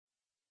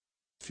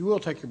you will,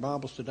 take your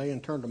Bibles today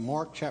and turn to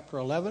Mark chapter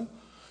 11.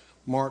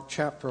 Mark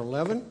chapter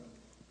 11.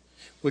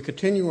 We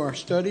continue our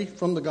study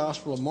from the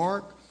Gospel of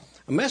Mark.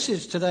 A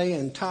message today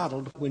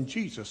entitled, When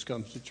Jesus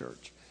Comes to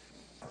Church.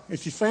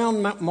 If you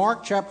found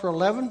Mark chapter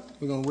 11,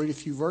 we're going to read a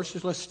few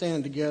verses. Let's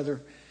stand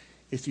together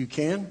if you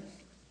can.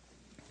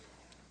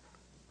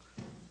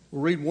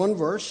 We'll read one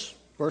verse.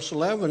 Verse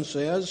 11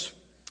 says,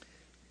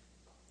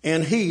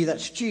 And he,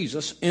 that's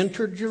Jesus,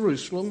 entered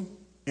Jerusalem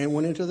and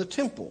went into the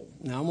temple.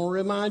 Now I'm going to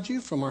remind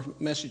you from our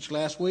message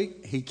last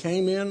week, he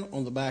came in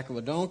on the back of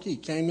a donkey. He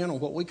came in on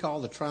what we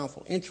call the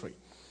triumphal entry.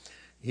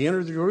 He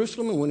entered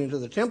Jerusalem and went into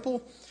the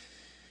temple.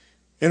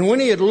 And when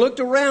he had looked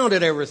around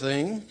at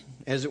everything,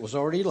 as it was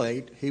already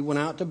late, he went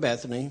out to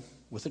Bethany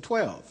with the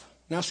 12.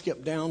 Now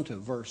skip down to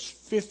verse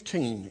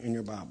 15 in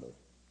your Bible.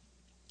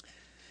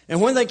 And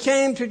when they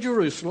came to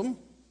Jerusalem,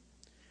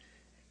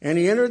 and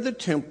he entered the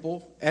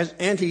temple,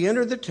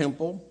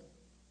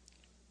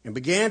 and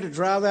began to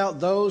drive out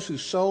those who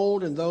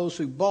sold and those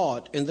who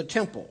bought in the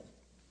temple.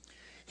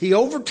 He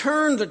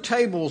overturned the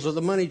tables of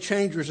the money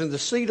changers and the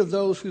seat of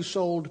those who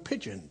sold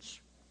pigeons.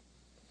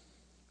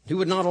 He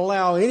would not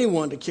allow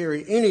anyone to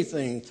carry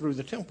anything through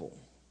the temple.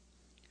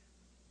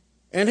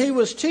 And he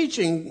was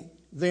teaching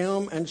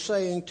them and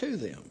saying to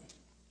them,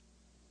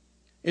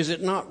 Is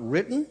it not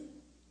written,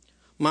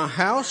 My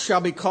house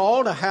shall be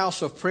called a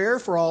house of prayer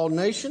for all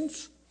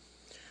nations?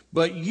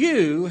 But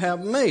you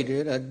have made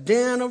it a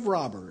den of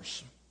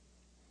robbers.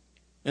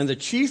 And the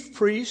chief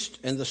priests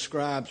and the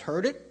scribes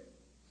heard it,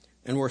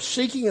 and were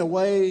seeking a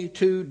way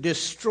to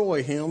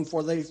destroy him,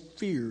 for they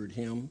feared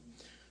him,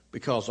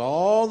 because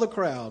all the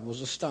crowd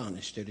was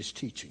astonished at his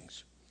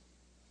teachings.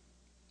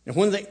 And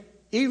when the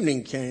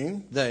evening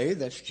came, they,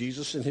 that's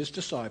Jesus and his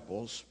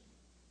disciples,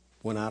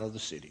 went out of the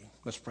city.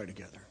 Let's pray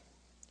together.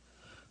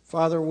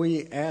 Father,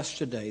 we ask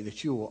today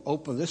that you will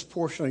open this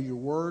portion of your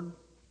word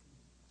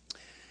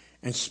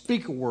and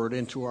speak a word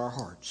into our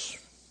hearts.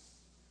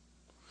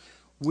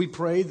 We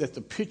pray that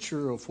the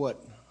picture of what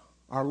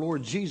our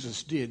Lord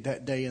Jesus did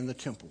that day in the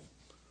temple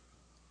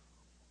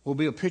will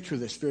be a picture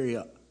that's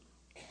very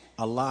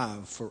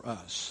alive for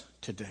us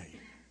today.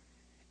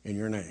 In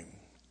your name,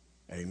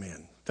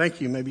 amen. Thank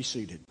you. You may be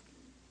seated.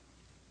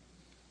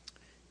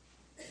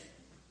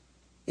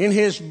 In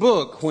his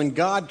book, When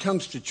God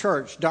Comes to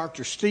Church,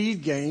 Dr.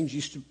 Steve Gaines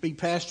used to be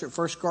pastor at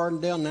First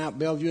Gardendale, now at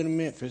Bellevue in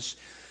Memphis.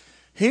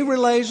 He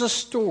relays a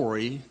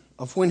story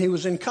of when he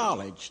was in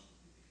college.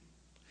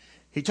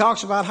 He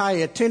talks about how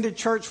he attended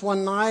church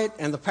one night,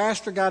 and the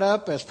pastor got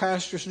up, as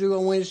pastors do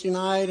on Wednesday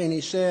night, and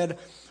he said,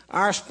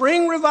 Our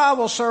spring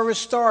revival service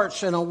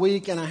starts in a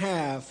week and a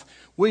half.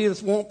 We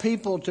want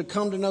people to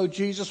come to know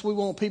Jesus. We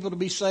want people to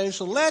be saved.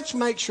 So let's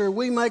make sure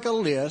we make a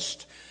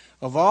list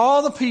of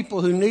all the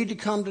people who need to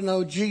come to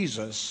know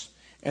Jesus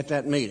at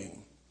that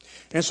meeting.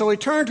 And so he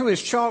turned to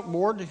his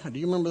chalkboard. Do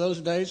you remember those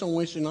days on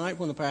Wednesday night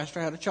when the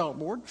pastor had a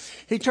chalkboard?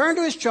 He turned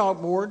to his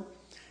chalkboard,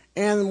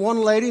 and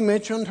one lady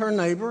mentioned her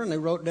neighbor, and they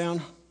wrote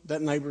down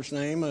that neighbor's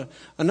name.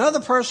 Another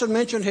person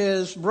mentioned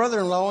his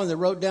brother-in-law, and they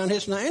wrote down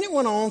his name. And it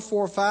went on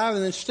 4 or 5,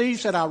 and then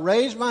Steve said, I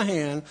raised my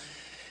hand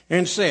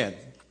and said,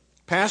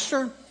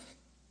 Pastor,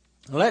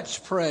 let's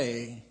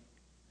pray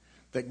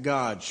that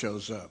God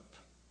shows up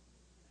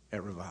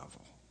at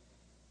revival.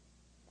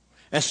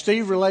 As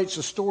Steve relates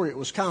the story, it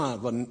was kind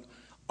of an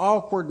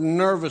awkward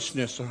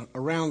nervousness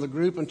around the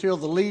group until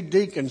the lead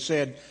deacon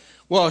said,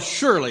 Well,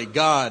 surely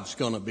God's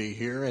going to be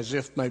here, as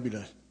if maybe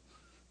to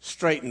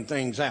straighten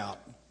things out.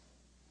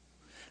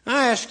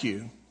 I ask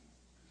you,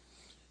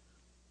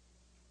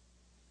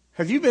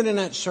 have you been in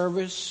that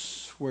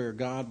service where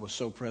God was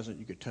so present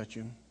you could touch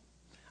him?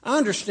 I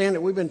understand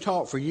that we've been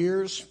taught for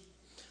years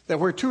that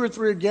where 2 or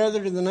 3 are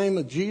gathered in the name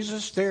of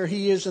Jesus, there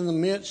he is in the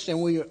midst,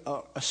 and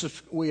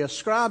we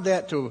ascribe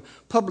that to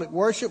public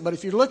worship. But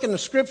if you look in the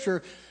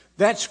Scripture,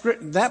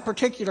 that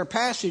particular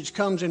passage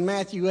comes in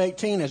Matthew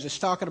 18 as it's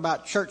talking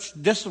about church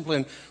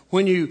discipline.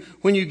 When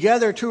you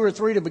gather 2 or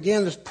 3 to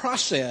begin this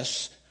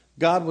process,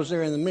 God was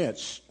there in the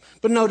midst.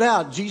 But no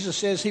doubt, Jesus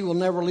says he will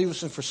never leave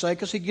us and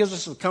forsake us. He gives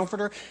us the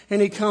comforter,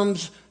 and he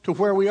comes to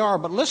where we are.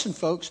 But listen,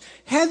 folks,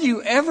 have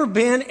you ever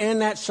been in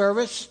that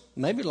service?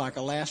 Maybe like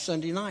a last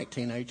Sunday night,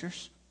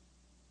 teenagers,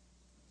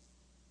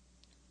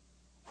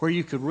 where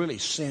you could really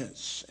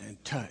sense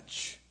and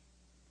touch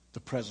the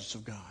presence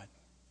of God.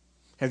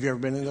 Have you ever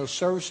been in those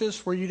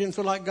services where you didn't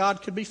feel like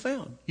God could be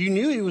found? You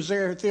knew he was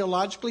there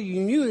theologically.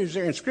 You knew he was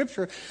there in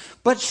Scripture.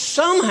 But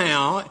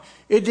somehow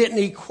it didn't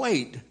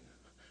equate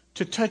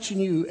to touching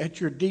you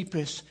at your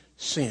deepest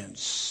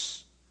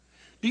sense.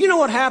 Do you know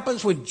what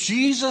happens when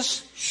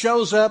Jesus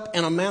shows up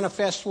in a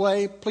manifest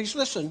way? Please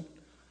listen.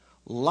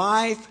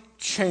 Life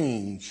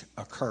change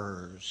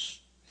occurs.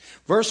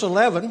 Verse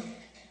 11.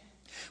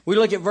 We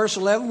look at verse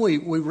 11. We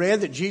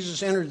read that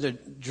Jesus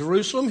entered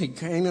Jerusalem. He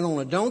came in on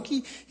a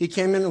donkey. He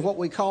came in what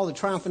we call the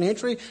triumphant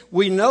entry.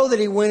 We know that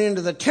he went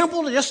into the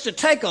temple just to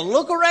take a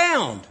look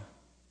around.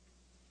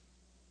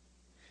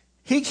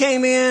 He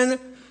came in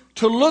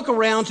to look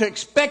around, to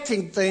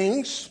expecting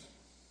things,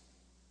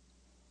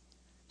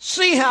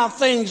 see how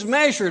things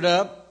measured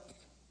up,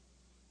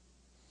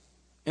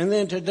 And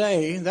then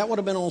today, that would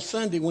have been on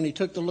Sunday when he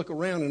took the look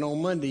around, and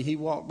on Monday he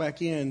walked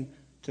back in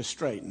to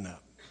straighten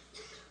up.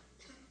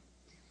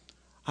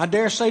 I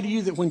dare say to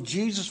you that when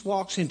Jesus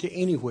walks into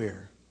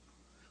anywhere,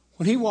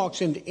 when he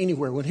walks into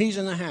anywhere, when he's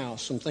in the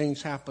house, some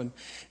things happen.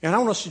 And I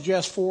want to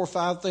suggest 4 or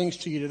 5 things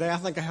to you today. I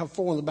think I have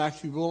 4 in the back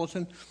of your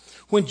bulletin.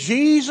 When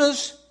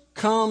Jesus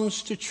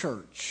comes to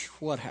church,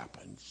 what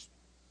happens?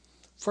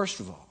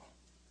 First of all,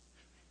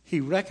 he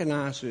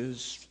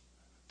recognizes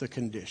the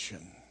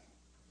condition.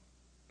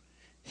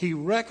 He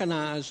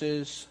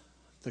recognizes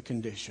the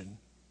condition.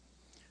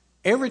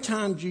 Every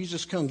time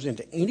Jesus comes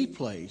into any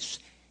place,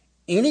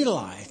 any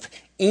life,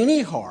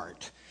 any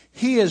heart,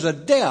 he is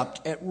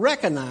adept at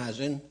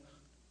recognizing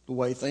the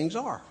way things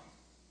are.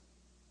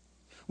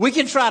 We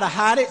can try to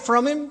hide it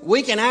from him.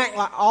 We can act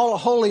like all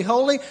holy,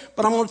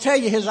 but I'm going to tell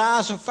you, his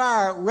eyes of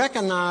fire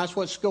recognize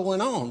what's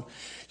going on.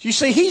 You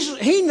see,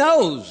 he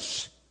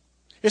knows.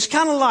 It's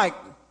kind of like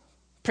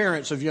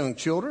parents of young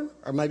children,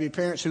 or maybe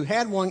parents who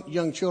had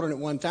young children at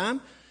one time.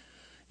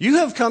 You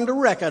have come to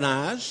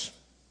recognize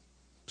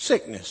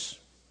sickness.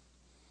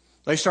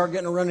 They start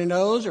getting a runny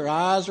nose, their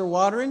eyes are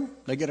watering,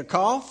 they get a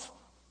cough.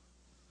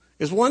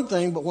 It's one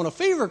thing, but when a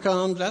fever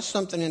comes, that's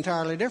something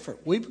entirely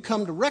different. We've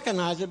come to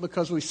recognize it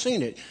because we've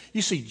seen it.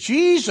 You see,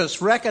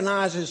 Jesus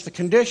recognizes the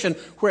condition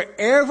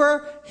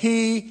wherever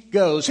he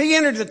goes. He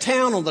entered the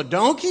town on the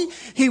donkey.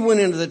 He went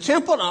into the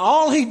temple, and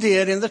all he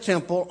did in the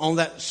temple on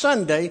that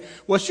Sunday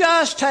was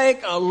just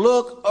take a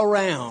look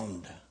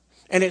around.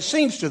 And it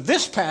seems to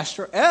this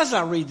pastor, as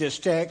I read this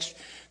text,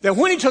 that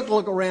when he took a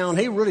look around,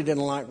 he really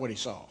didn't like what he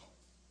saw.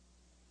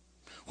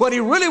 What he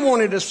really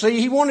wanted to see,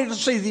 he wanted to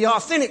see the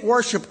authentic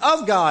worship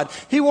of God.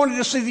 He wanted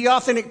to see the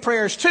authentic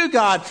prayers to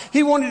God.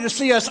 He wanted to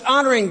see us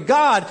honoring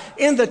God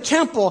in the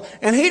temple.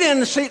 And he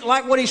didn't see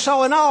like what he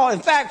saw in all. In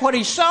fact, what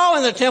he saw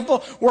in the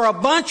temple were a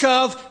bunch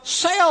of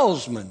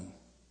salesmen.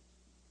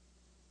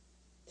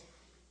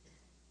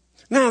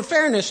 Now, in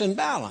fairness and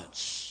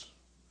balance,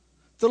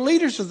 the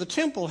leaders of the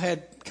temple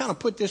had kind of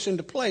put this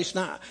into place.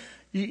 Now,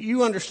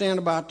 you understand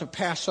about the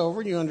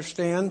Passover. You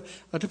understand,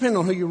 depending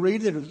on who you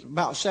read, it was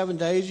about 7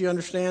 days. You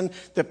understand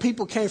that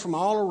people came from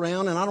all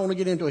around, and I don't want to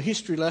get into a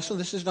history lesson.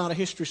 This is not a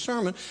history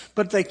sermon.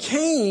 But they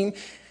came,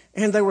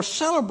 and they were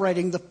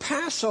celebrating the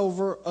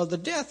Passover of the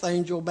death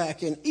angel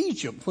back in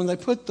Egypt when they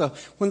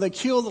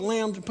killed the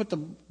lambs and put the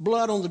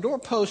blood on the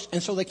doorpost.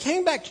 And so they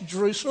came back to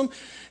Jerusalem.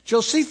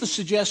 Josephus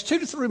suggests 2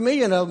 to 3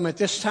 million of them at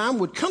this time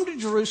would come to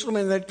Jerusalem,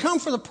 and they'd come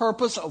for the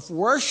purpose of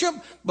worship,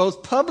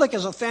 both public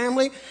as a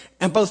family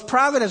and both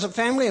private as a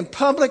family and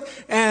public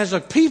as a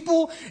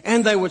people.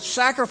 And they would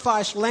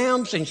sacrifice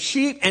lambs and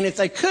sheep. And if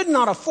they could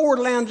not afford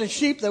lambs and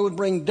sheep, they would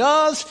bring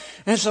doves.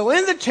 And so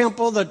in the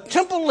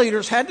temple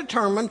leaders had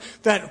determined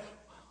that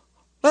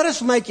let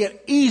us make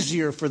it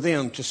easier for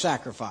them to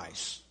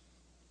sacrifice.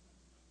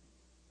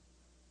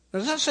 Now,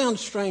 does that sound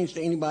strange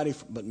to anybody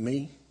but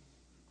me?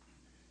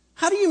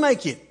 How do you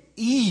make it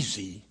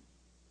easy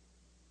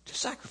to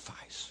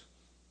sacrifice?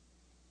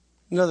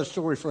 Another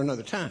story for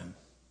another time.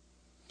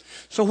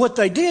 So what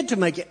they did to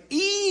make it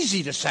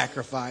easy to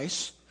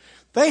sacrifice,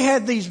 they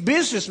had these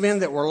businessmen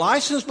that were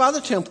licensed by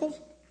the temple.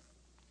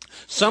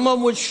 Some of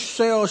them would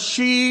sell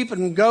sheep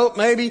and goat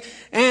maybe,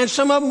 and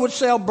some of them would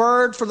sell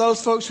bird for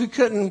those folks who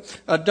couldn't,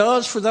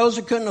 doves for those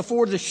who couldn't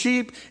afford the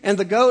sheep and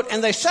the goat.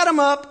 And they set them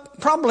up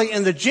probably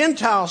in the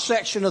Gentile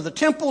section of the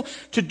temple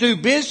to do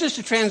business,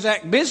 to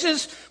transact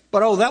business.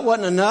 But that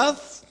wasn't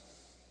enough.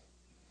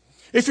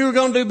 If you were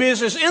going to do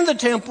business in the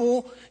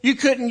temple, you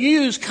couldn't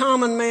use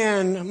common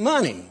man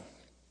money.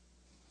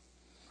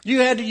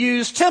 You had to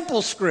use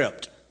temple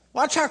script.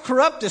 Watch how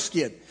corrupt this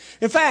gets.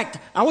 In fact,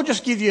 I will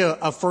just give you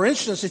for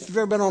instance, if you've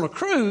ever been on a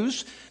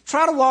cruise,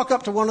 try to walk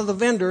up to one of the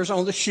vendors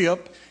on the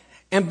ship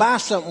and buy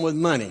something with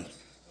money.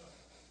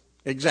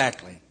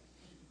 Exactly.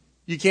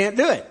 You can't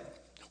do it.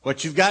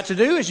 What you've got to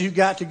do is you've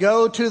got to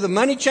go to the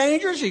money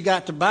changers. You've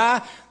got to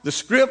buy the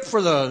script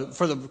for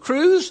the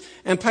cruise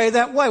and pay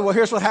that way. Well,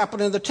 here's what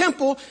happened in the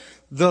temple.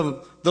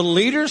 The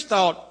leaders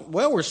thought,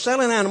 well, we're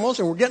selling animals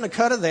and we're getting a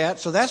cut of that,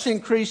 so that's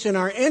increasing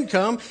our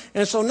income.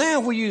 And so now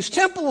we use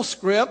temple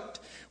script.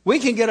 We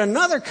can get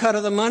another cut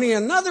of the money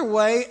another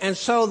way. And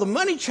so the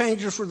money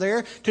changers were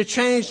there to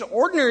change the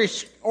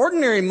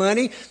ordinary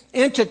money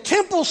into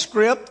temple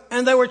script,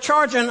 and they were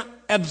charging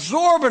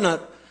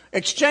exorbitant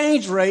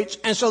exchange rates.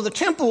 And so the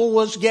temple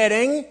was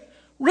getting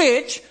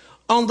rich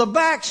on the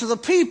backs of the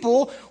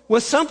people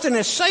with something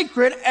as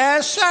sacred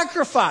as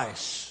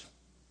sacrifice.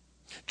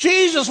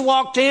 Jesus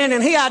walked in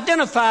and he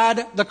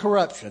identified the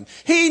corruption.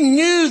 He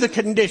knew the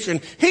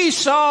condition. He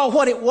saw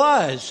what it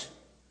was.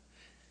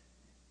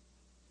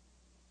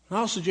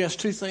 I'll suggest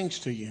 2 things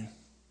to you.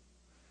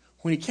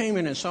 When he came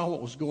in and saw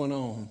what was going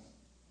on,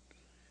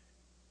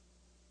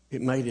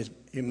 it made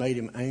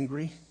him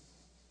angry,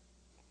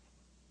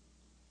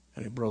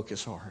 and it broke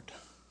his heart.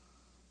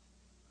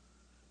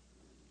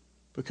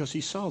 Because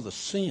he saw the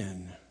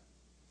sin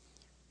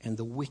and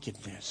the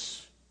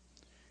wickedness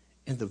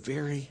in the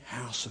very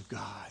house of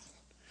God.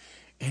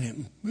 And it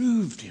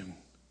moved him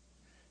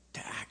to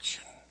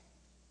action.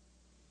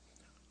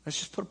 Let's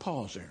just put a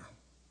pause there.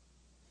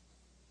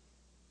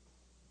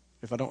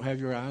 If I don't have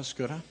your eyes,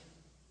 could I?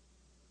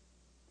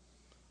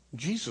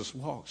 Jesus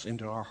walks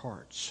into our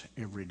hearts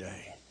every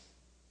day.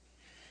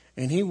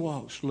 And he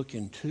walks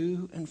looking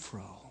to and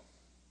fro.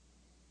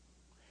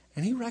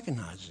 And he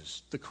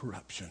recognizes the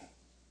corruption.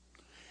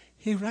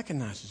 He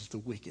recognizes the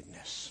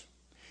wickedness.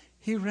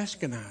 He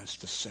recognizes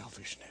the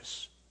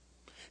selfishness.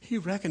 He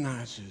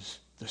recognizes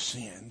the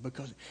sin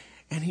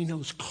and he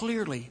knows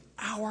clearly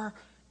our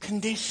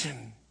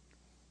condition.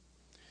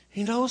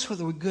 He knows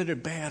whether we're good or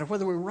bad, or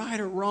whether we're right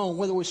or wrong,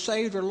 whether we're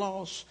saved or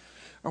lost,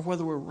 or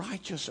whether we're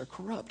righteous or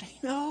corrupt. He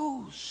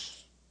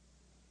knows.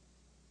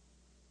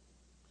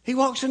 He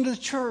walks into the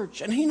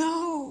church and he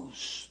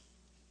knows.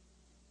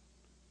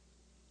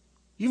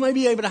 You may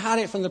be able to hide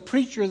it from the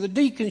preacher, the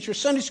deacons, your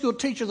Sunday school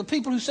teacher, the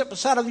people who sit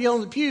beside of you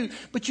on the pew,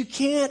 but you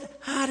can't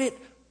hide it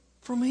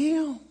from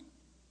him.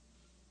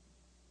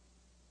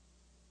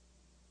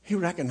 He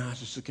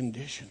recognizes the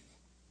condition.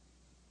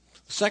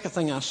 The second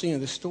thing I see in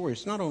this story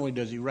is not only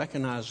does he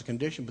recognize the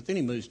condition, but then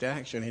he moves to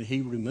action and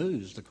he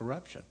removes the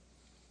corruption.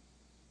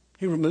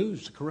 He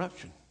removes the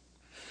corruption.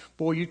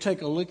 Boy, you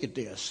take a look at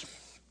this.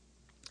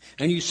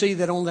 And you see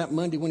that on that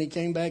Monday when he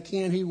came back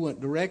in, he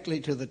went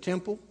directly to the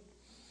temple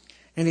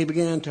and he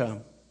began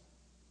to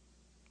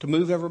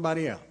move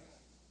everybody out.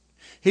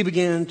 He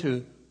began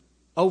to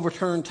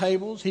overturn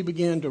tables. He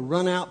began to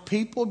run out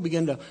people,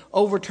 began to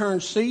overturn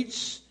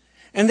seats.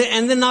 And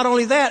then not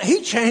only that,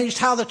 he changed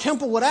how the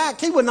temple would act.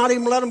 He would not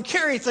even let them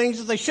carry things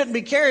that they shouldn't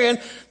be carrying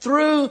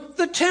through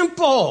the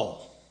temple.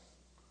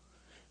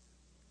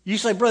 You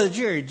say, Brother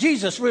Jerry,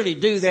 Jesus really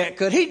do that?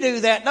 Could he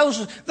do that?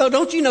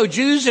 Don't you know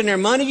Jews and their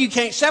money? You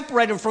can't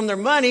separate them from their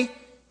money.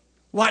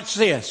 Watch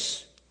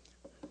this.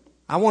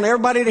 I want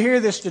everybody to hear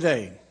this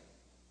today.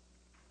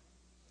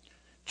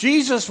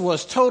 Jesus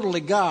was totally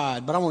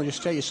God, but I want to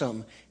just tell you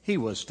something. He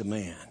was the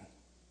man.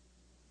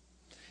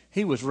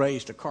 He was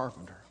raised a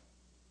carpenter.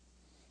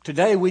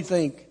 Today we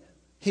think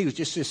he was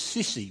just this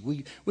sissy.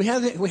 We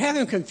have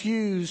him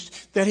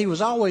confused that he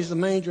was always the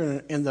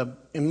manger in the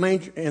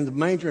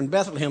manger in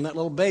Bethlehem, that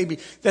little baby,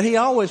 that he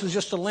always was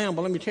just a lamb.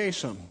 But let me tell you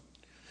something.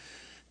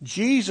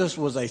 Jesus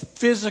was a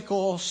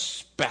physical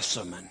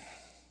specimen.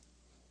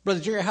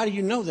 Brother Jerry, how do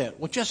you know that?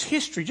 Well, just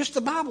history, just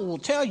the Bible will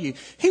tell you.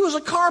 He was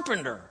a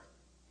carpenter.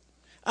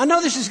 I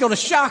know this is going to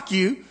shock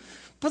you,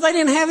 but they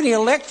didn't have any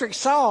electric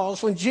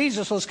saws when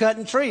Jesus was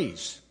cutting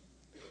trees.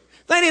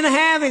 They didn't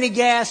have any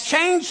gas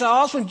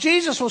chainsaws when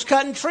Jesus was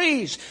cutting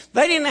trees.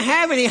 They didn't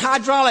have any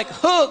hydraulic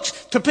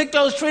hooks to pick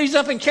those trees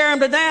up and carry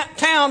them to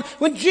town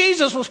when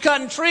Jesus was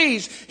cutting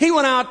trees. He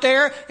went out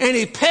there and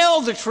he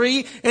paled the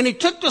tree and he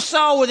took the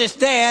saw with his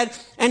dad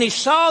and he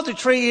sawed the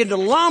tree into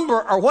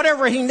lumber or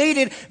whatever he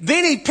needed.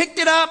 Then he picked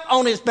it up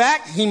on his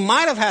back. He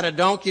might have had a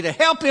donkey to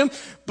help him,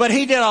 but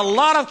he did a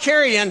lot of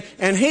carrying,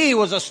 and he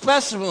was a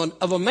specimen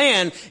of a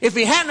man. If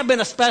he hadn't been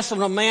a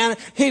specimen of a man,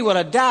 he would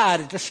have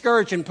died at the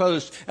scourging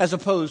post as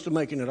opposed to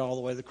making it all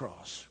the way to the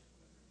cross.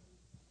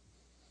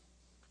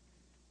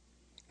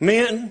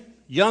 Men,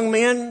 young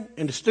men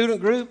in the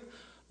student group,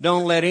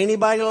 don't let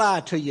anybody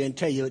lie to you and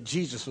tell you that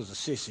Jesus was a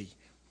sissy.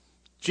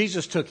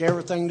 Jesus took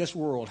everything this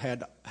world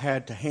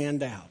had to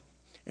hand out,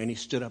 and he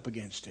stood up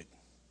against it.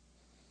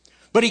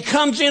 But he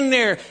comes in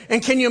there,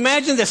 and can you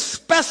imagine this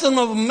specimen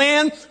of a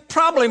man,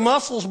 probably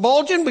muscles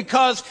bulging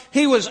because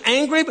he was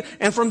angry,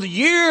 and from the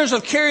years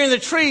of carrying the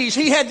trees,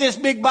 he had this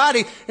big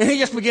body, and he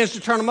just begins to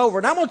turn them over.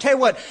 And I'm going to tell you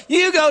what,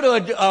 you go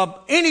to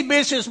any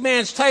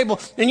businessman's table,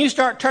 and you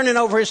start turning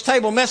over his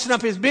table, messing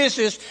up his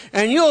business,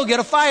 and you'll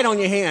get a fight on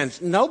your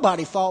hands.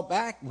 Nobody fought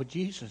back with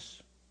Jesus.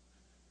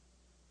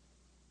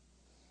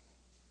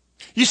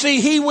 You see,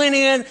 he went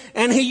in,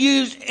 and he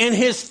used, in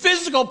his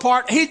physical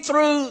part, he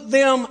threw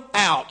them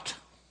out.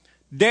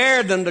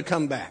 Dared them to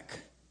come back.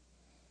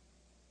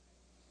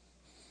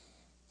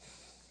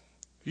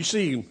 You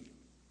see,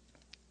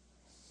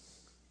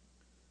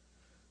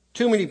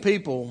 too many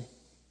people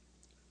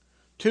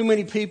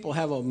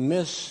have a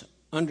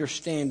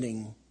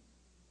misunderstanding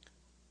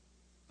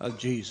of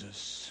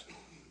Jesus.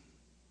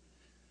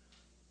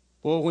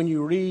 Well, when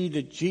you read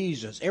that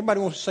Jesus, everybody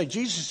wants to say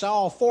Jesus is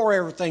all for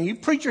everything. You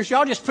preachers,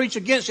 y'all just preach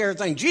against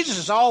everything. Jesus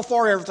is all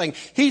for everything.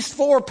 He's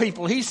for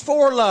people. He's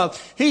for love.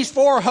 He's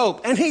for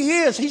hope. And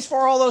he is. He's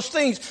for all those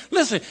things.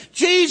 Listen,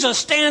 Jesus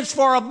stands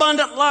for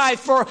abundant life,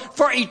 for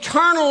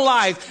eternal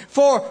life,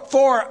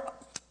 for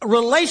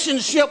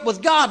relationship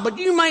with God. But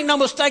you make no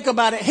mistake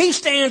about it. He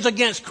stands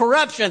against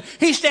corruption.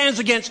 He stands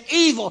against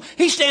evil.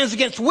 He stands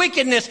against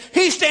wickedness.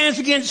 He stands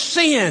against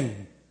sin.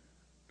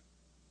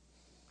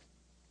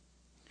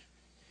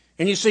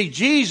 And you see,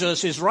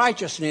 Jesus is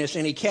righteousness,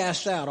 and he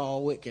casts out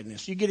all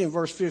wickedness. You get in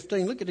verse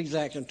 15. Look at the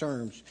exact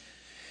terms.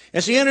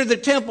 As he entered the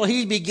temple,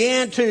 he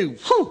began to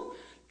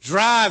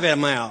drive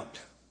them out.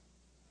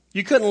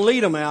 You couldn't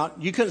lead them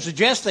out. You couldn't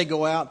suggest they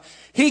go out.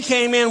 He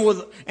came in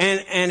with,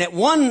 and at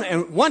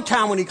one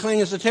time when he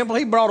cleansed the temple,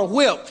 he brought a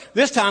whip.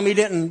 This time he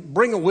didn't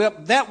bring a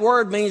whip. That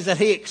word means that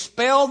he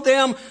expelled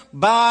them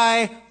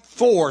by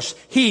force.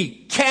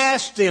 He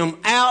cast them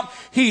out.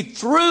 He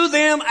threw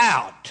them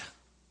out.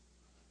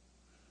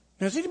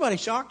 Now, is anybody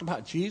shocked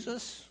about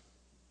Jesus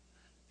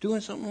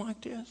doing something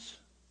like this?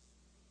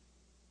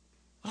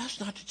 Well, that's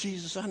not the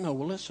Jesus I know.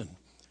 Well, listen.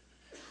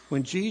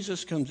 When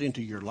Jesus comes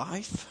into your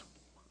life,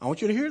 I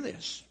want you to hear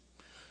this.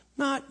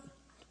 Not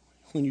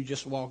when you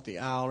just walk the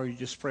aisle or you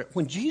just pray.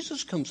 When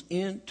Jesus comes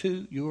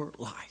into your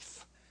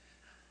life,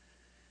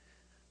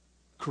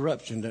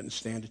 corruption doesn't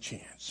stand a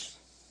chance.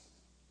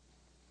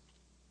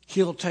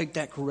 He'll take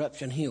that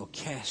corruption, he'll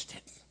cast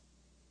it.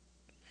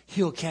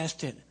 He'll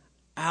cast it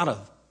out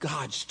of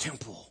God's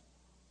temple.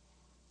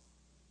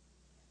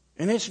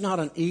 And it's not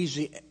an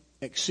easy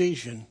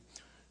excision.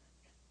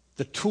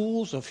 The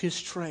tools of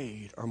his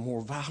trade are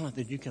more violent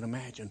than you can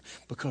imagine,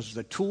 because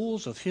the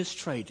tools of his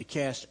trade to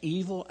cast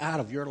evil out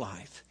of your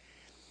life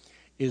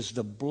is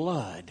the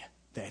blood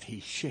that he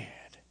shed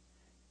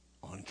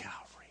on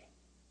Calvary.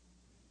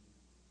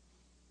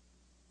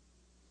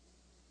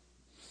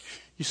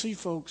 You see,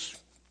 folks,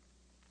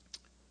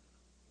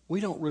 we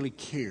don't really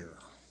care.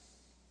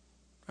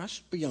 Let's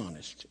be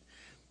honest.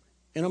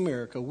 In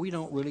America, we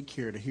don't really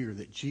care to hear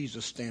that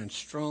Jesus stands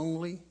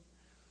strongly,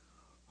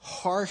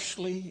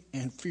 harshly,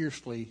 and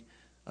fiercely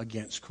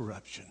against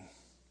corruption.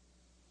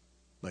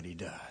 But he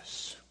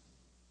does.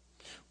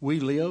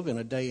 We live in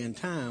a day and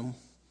time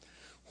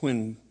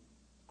when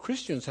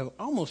Christians have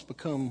almost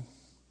become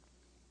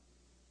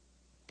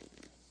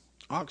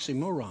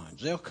oxymorons.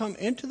 They'll come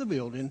into the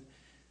building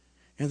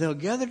and they'll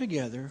gather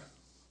together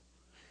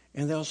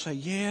and they'll say,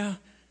 yeah,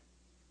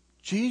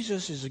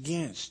 Jesus is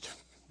against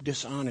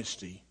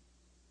dishonesty,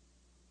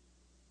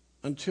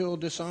 until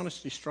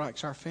dishonesty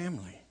strikes our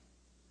family.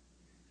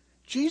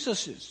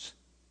 Jesus is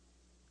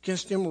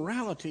against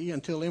immorality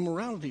until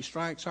immorality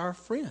strikes our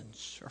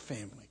friends, our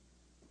family.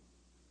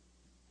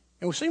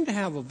 And we seem to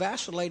have a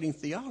vacillating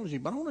theology,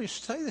 but I want to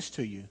say this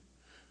to you.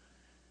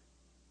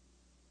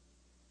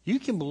 You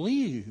can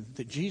believe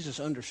that Jesus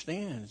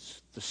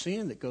understands the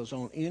sin that goes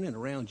on in and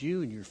around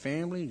you and your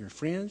family and your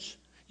friends.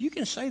 You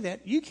can say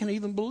that. You can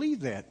even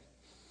believe that.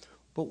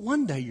 But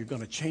one day you're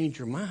going to change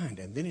your mind,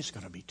 and then it's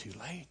going to be too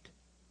late.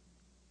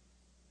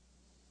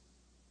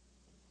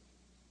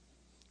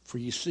 For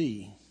you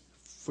see,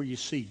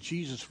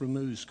 Jesus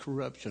removes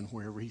corruption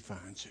wherever he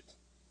finds it.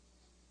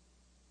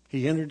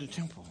 He entered the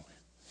temple.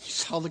 He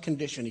saw the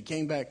condition. He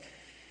came back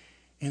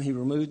and he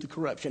removed the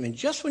corruption. And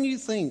just when you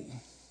think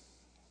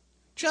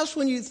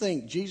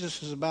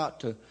Jesus is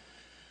about to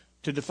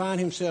define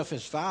himself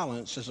as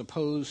violence as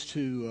opposed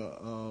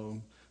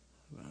to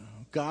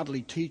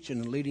godly teaching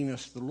and leading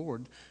us to the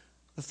Lord,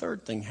 the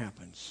third thing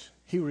happens.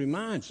 He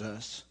reminds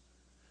us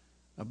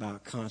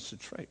about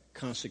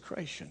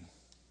consecration.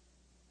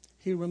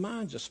 He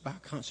reminds us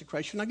about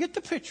consecration. Now get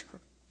the picture.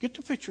 Get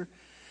the picture.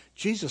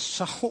 Jesus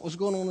saw what was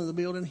going on in the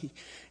building,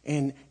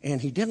 and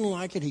he didn't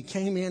like it. He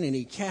came in and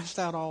he cast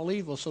out all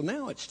evil. So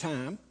now it's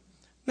time.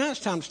 Now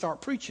it's time to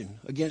start preaching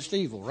against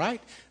evil,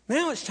 right?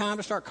 Now it's time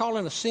to start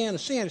calling a sin a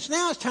sin.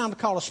 Now it's time to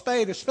call a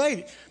spade a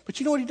spade. But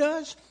you know what he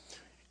does?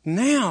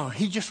 Now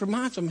he just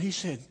reminds them. He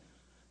said,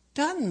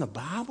 doesn't the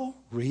Bible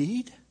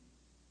read,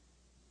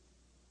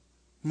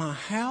 my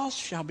house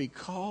shall be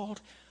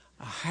called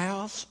a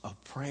house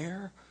of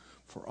prayer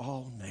for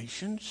all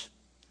nations?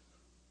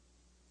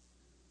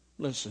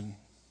 Listen,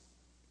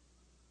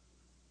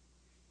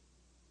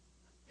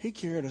 he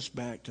carried us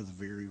back to the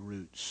very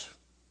roots.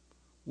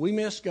 We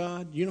miss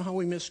God. You know how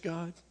we miss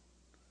God?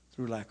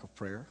 Through lack of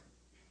prayer.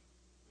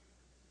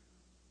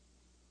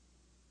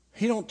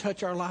 He don't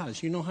touch our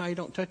lives. You know how he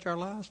don't touch our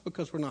lives?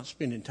 Because we're not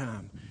spending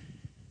time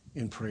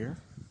in prayer.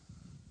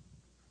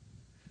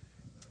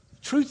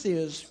 The truth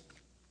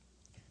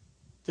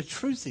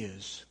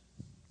is,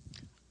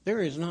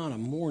 there is not a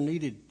more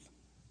needed,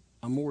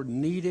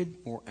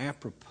 more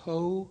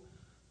apropos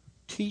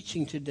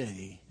teaching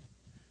today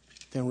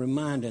than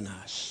reminding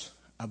us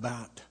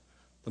about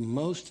the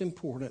most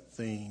important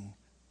thing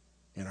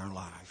in our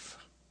life,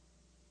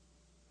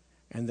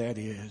 and that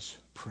is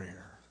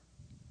prayer.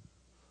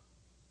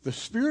 The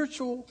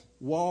spiritual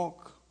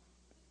walk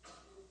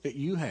that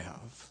you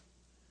have,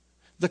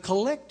 the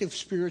collective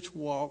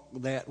spiritual walk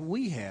that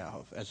we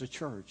have as a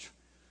church,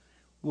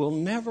 will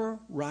never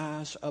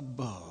rise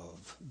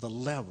above the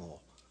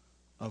level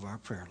of our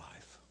prayer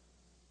life.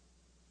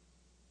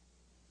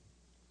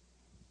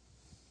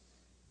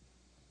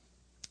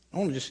 I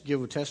want to just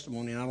give a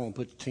testimony, and I don't want to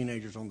put the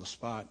teenagers on the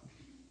spot.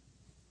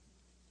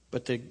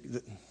 But those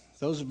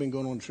who have been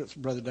going on trips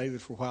with Brother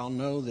David for a while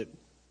know that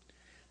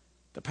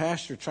the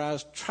pastor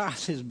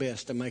tries his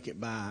best to make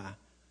it by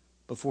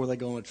before they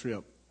go on a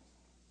trip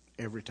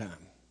every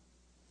time.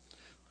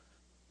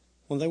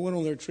 When they went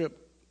on their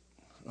trip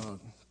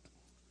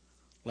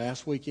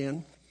last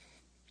weekend,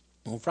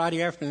 on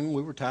Friday afternoon,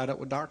 we were tied up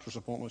with doctor's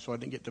appointments, so I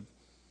didn't get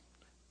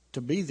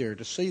to be there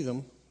to see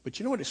them. But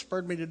you know what it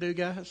spurred me to do,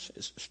 guys?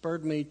 It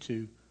spurred me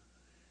to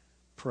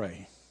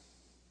pray.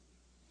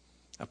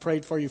 I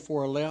prayed for you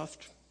before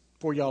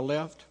y'all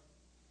left.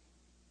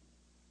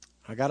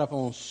 I got up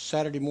on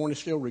Saturday morning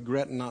still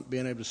regretting not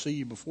being able to see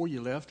you before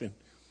you left, and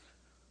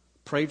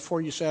prayed for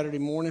you Saturday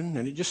morning,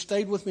 and it just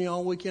stayed with me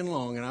all weekend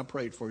long, and I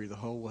prayed for you the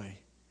whole way.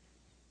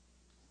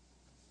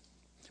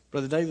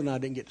 Brother David and I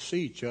didn't get to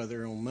see each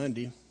other on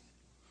Monday,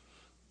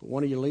 but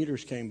one of your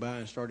leaders came by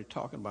and started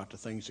talking about the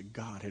things that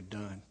God had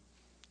done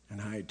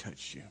and how He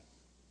touched you.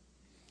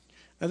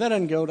 Now, that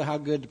doesn't go to how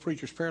good the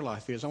preacher's prayer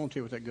life is. I want to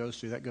tell you what that goes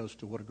to. That goes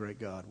to what a great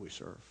God we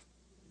serve.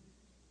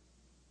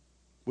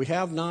 We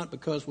have not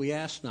because we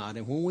ask not.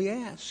 And when we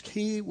ask,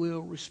 He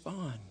will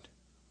respond.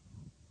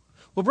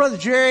 Well, Brother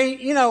Jerry,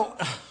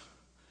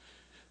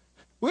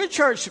 we're a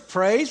church that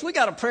prays. We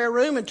got a prayer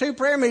room and 2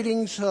 prayer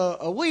meetings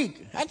a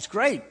week. That's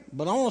great.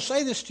 But I want to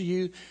say this to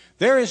you.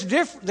 There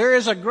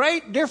is a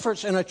great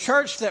difference in a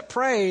church that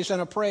prays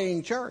and a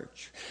praying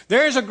church.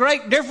 There is a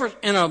great difference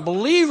in a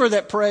believer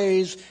that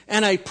prays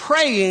and a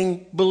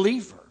praying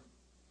believer.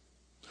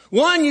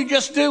 One you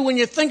just do when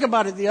you think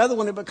about it. The other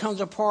one, it becomes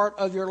a part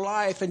of your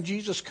life. And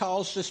Jesus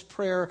calls this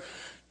prayer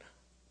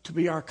to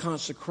be our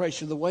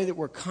consecration, the way that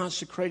we're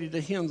consecrated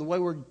to Him, the way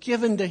we're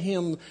given to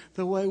Him,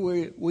 the way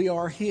we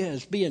are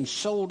His, being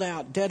sold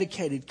out,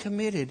 dedicated,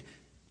 committed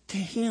to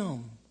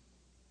Him.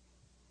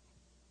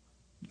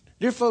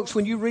 Dear folks,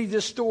 when you read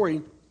this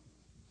story,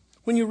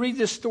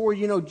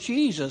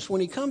 Jesus,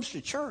 when He comes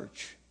to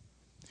church,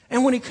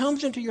 and when He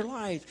comes into your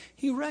life,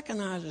 He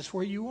recognizes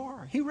where you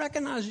are. He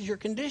recognizes your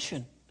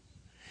condition.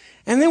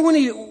 And then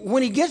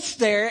when he gets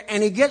there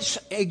and he gets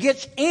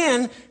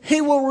in,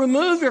 He will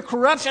remove your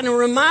corruption and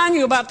remind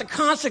you about the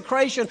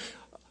consecration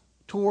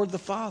toward the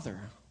Father.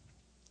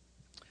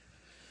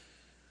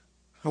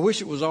 I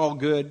wish it was all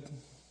good.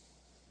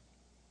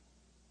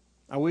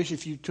 I wish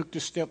if you took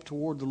this step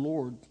toward the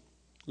Lord,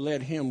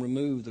 let Him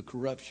remove the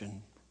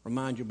corruption,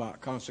 remind you about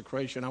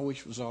consecration. I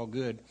wish it was all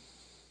good.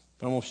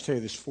 But I want to tell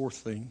you this fourth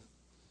thing.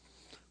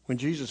 When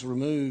Jesus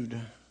removed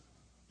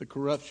the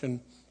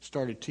corruption,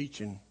 started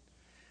teaching,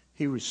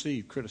 He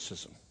received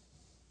criticism.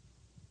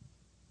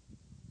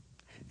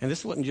 And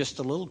this wasn't just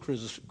a little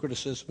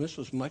criticism. This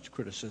was much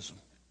criticism.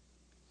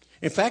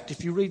 In fact,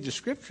 if you read the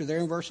scripture there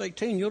in verse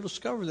 18, you'll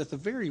discover that the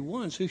very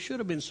ones who should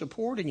have been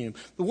supporting Him,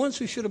 the ones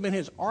who should have been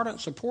His ardent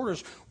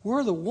supporters,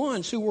 were the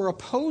ones who were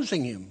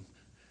opposing Him.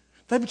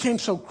 They became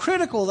so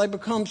critical, they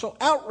become so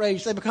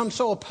outraged, they become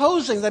so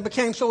opposing, they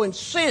became so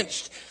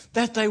incensed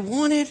that they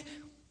wanted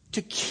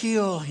to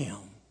kill Him.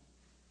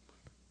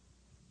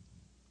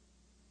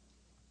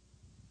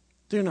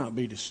 Do not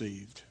be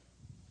deceived.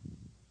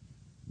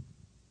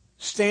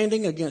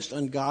 Standing against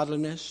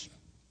ungodliness,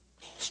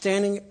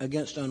 standing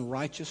against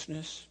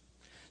unrighteousness,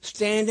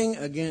 standing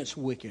against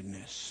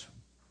wickedness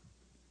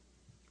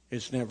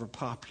is never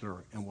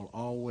popular and will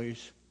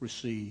always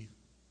receive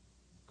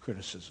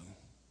criticism.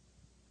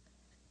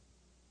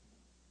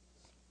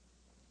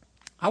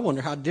 I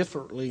wonder how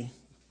differently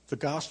the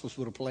Gospels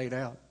would have played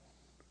out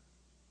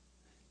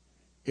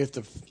if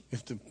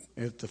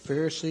the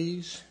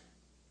Pharisees,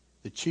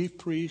 the chief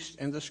priests,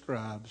 and the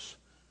scribes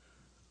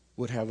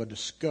would have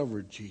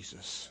discovered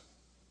Jesus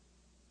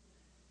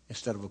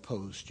instead of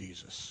opposed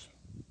Jesus.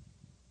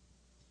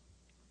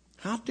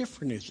 How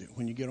different is it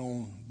when you get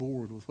on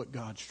board with what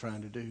God's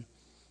trying to do?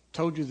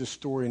 Told you this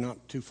story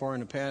not too far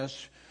in the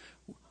past.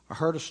 I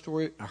heard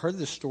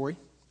this story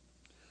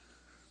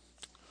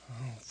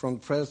from the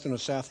president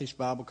of Southeast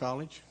Bible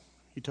College.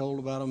 He told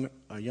about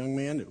a young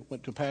man that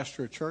went to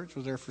pastor a church,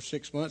 was there for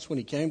 6 months. When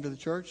he came to the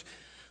church,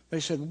 they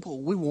said, well,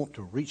 we want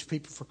to reach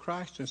people for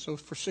Christ. And so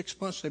for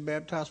 6 months, they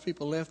baptized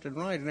people left and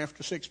right. And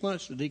after 6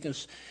 months, the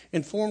deacons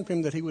informed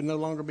him that he would no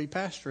longer be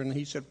pastor. And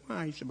he said,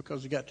 why? He said,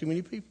 because we got too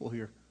many people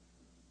here.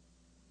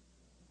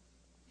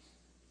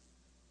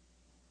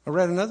 I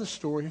read another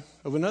story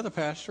of another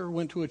pastor who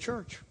went to a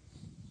church.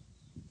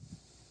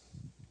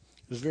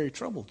 It was a very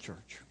troubled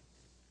church.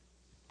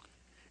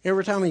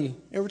 Every time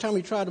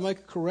he tried to make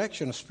a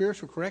correction, a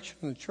spiritual correction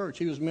in the church,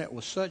 he was met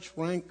with such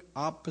rank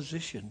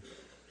opposition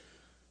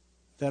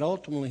that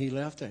ultimately he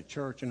left that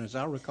church, and as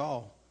I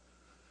recall,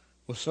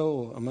 was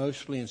so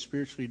emotionally and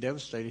spiritually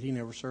devastated he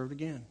never served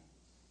again.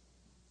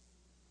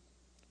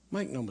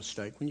 Make no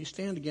mistake, when you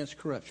stand against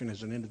corruption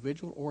as an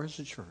individual or as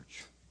a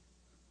church,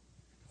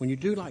 when you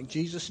do like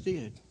Jesus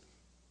did,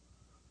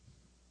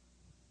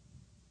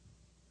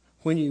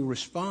 when you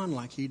respond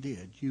like He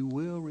did, you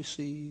will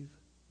receive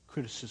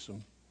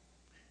criticism.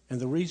 And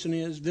the reason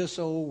is this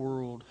old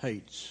world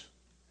hates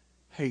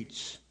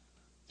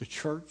the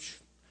church.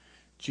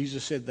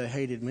 Jesus said they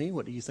hated me.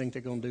 What do you think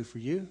they're going to do for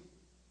you?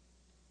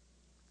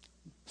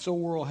 This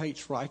old world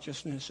hates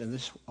righteousness, and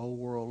this old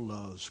world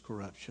loves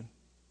corruption.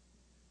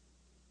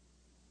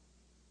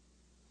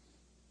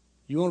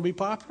 You want to be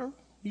popular?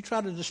 You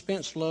try to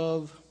dispense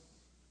love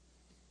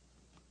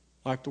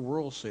like the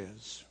world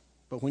says.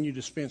 But when you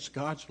dispense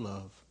God's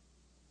love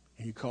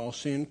and you call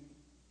sin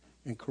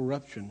and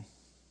corruption,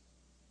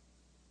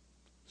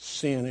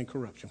 sin and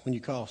corruption. When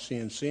you call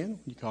sin, sin. When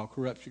you call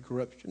corruption,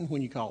 corruption.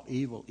 When you call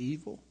evil,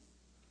 evil.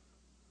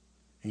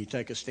 And you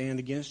take a stand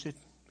against it,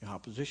 the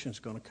opposition is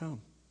going to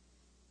come.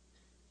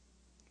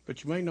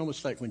 But you make no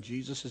mistake, when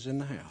Jesus is in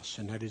the house,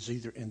 and that is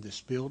either in this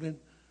building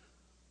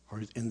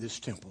or in this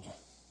temple.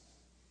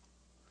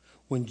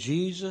 When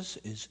Jesus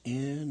is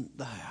in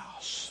the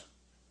house,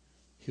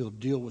 He'll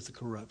deal with the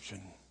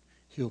corruption.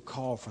 He'll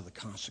call for the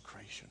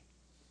consecration.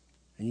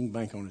 And you can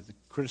bank on it. The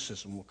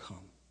criticism will come.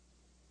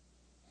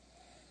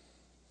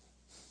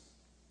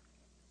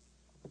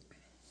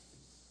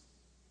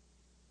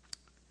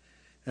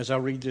 As I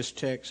read this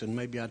text, and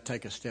maybe I'd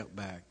take a step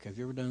back. Have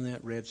you ever done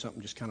that? Read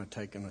something, just kind of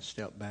taken a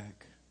step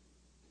back?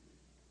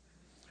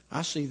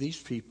 I see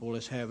these people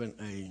as having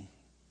a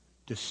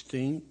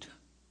distinct,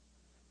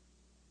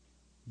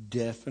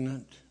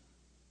 definite,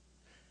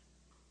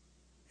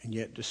 and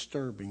yet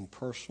disturbing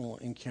personal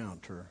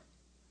encounter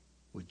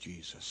with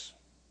Jesus.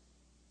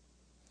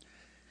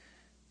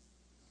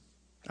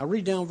 I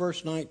read down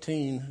verse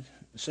 19.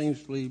 It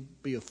seems to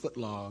be a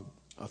footnote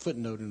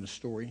in the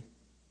story,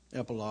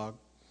 epilogue.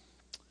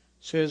 It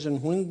says,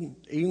 and when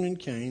evening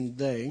came,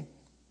 they,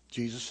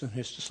 Jesus and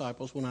his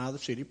disciples, went out of the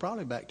city,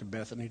 probably back to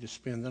Bethany to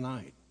spend the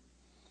night.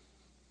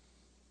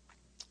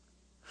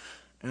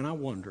 And I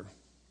wonder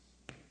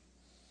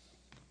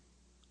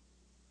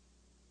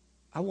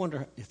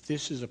if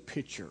this is a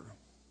picture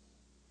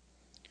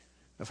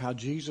of how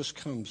Jesus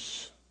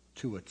comes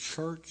to a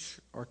church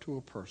or to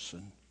a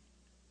person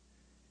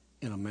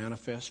in a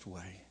manifest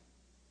way.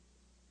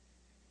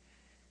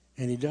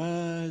 And he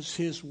does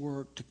his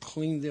work to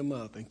clean them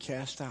up and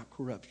cast out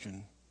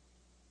corruption,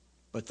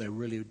 but they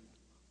really,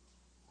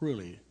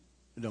 really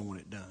don't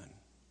want it done.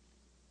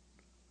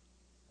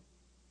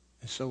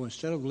 And so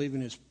instead of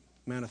leaving his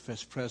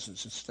manifest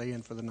presence and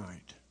staying for the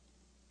night,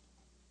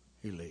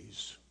 he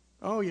leaves.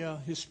 Oh yeah,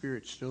 his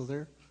spirit's still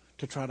there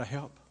to try to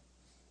help,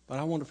 but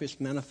I wonder if his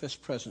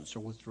manifest presence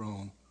are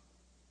withdrawn.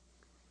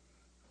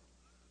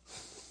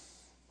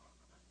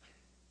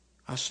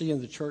 I see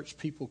in the church,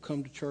 people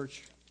come to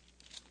church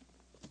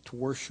to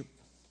worship,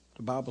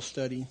 to Bible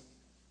study.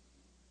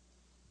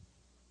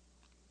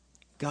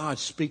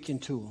 God's speaking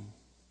to them,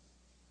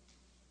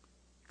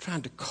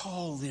 trying to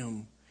call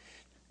them,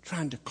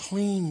 trying to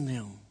clean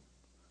them,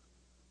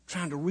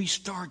 trying to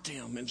restart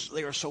them. And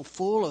they are so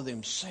full of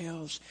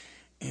themselves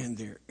and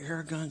their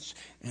arrogance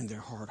and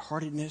their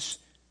hard-heartedness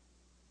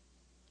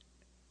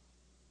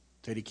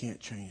that he can't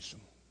change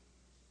them.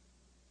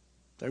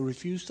 They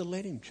refuse to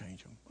let him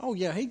change them. Oh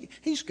yeah,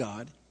 he's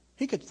God.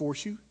 He could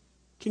force you.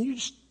 Can you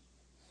just...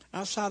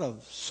 Outside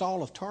of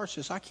Saul of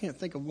Tarsus, I can't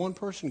think of one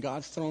person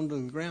God's thrown to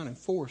the ground and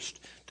forced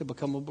to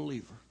become a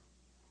believer.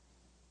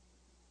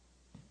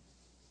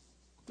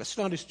 That's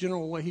not his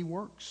general way he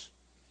works.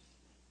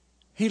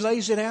 He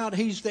lays it out,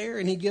 he's there,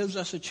 and he gives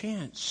us a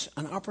chance,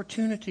 an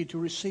opportunity to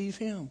receive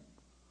him.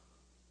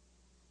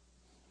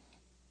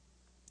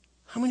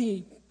 How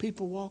many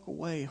people walk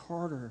away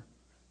harder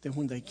than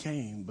when they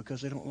came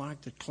because they don't like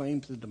the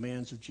claims and the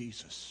demands of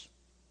Jesus?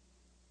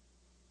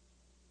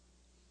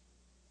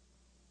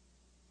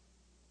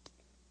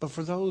 But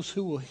for those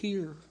who will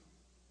hear,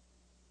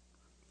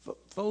 for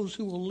those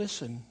who will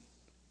listen,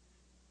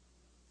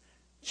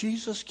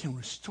 Jesus can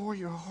restore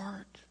your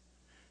heart,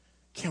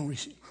 can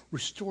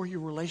restore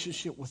your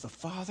relationship with the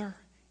Father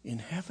in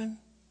heaven.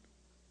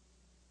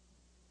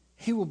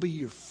 He will be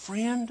your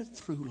friend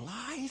through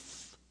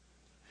life.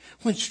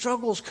 When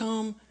struggles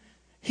come,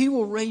 he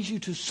will raise you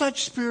to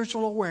such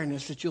spiritual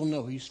awareness that you'll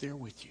know he's there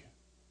with you.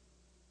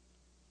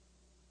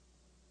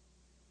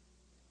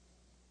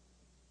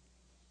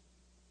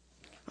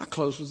 I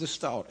close with this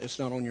thought. It's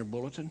not on your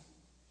bulletin.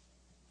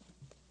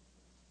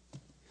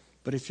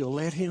 But if you'll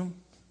let him,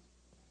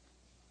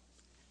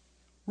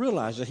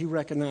 realize that he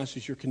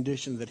recognizes your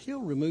condition, that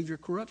he'll remove your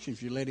corruption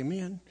if you let him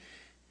in.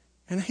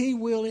 And he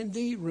will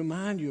indeed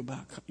remind you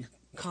about your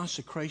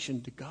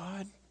consecration to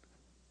God.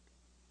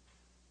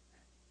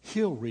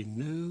 He'll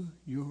renew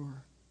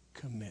your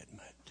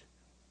commitment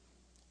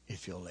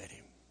if you'll let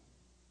him.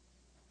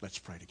 Let's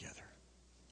pray together.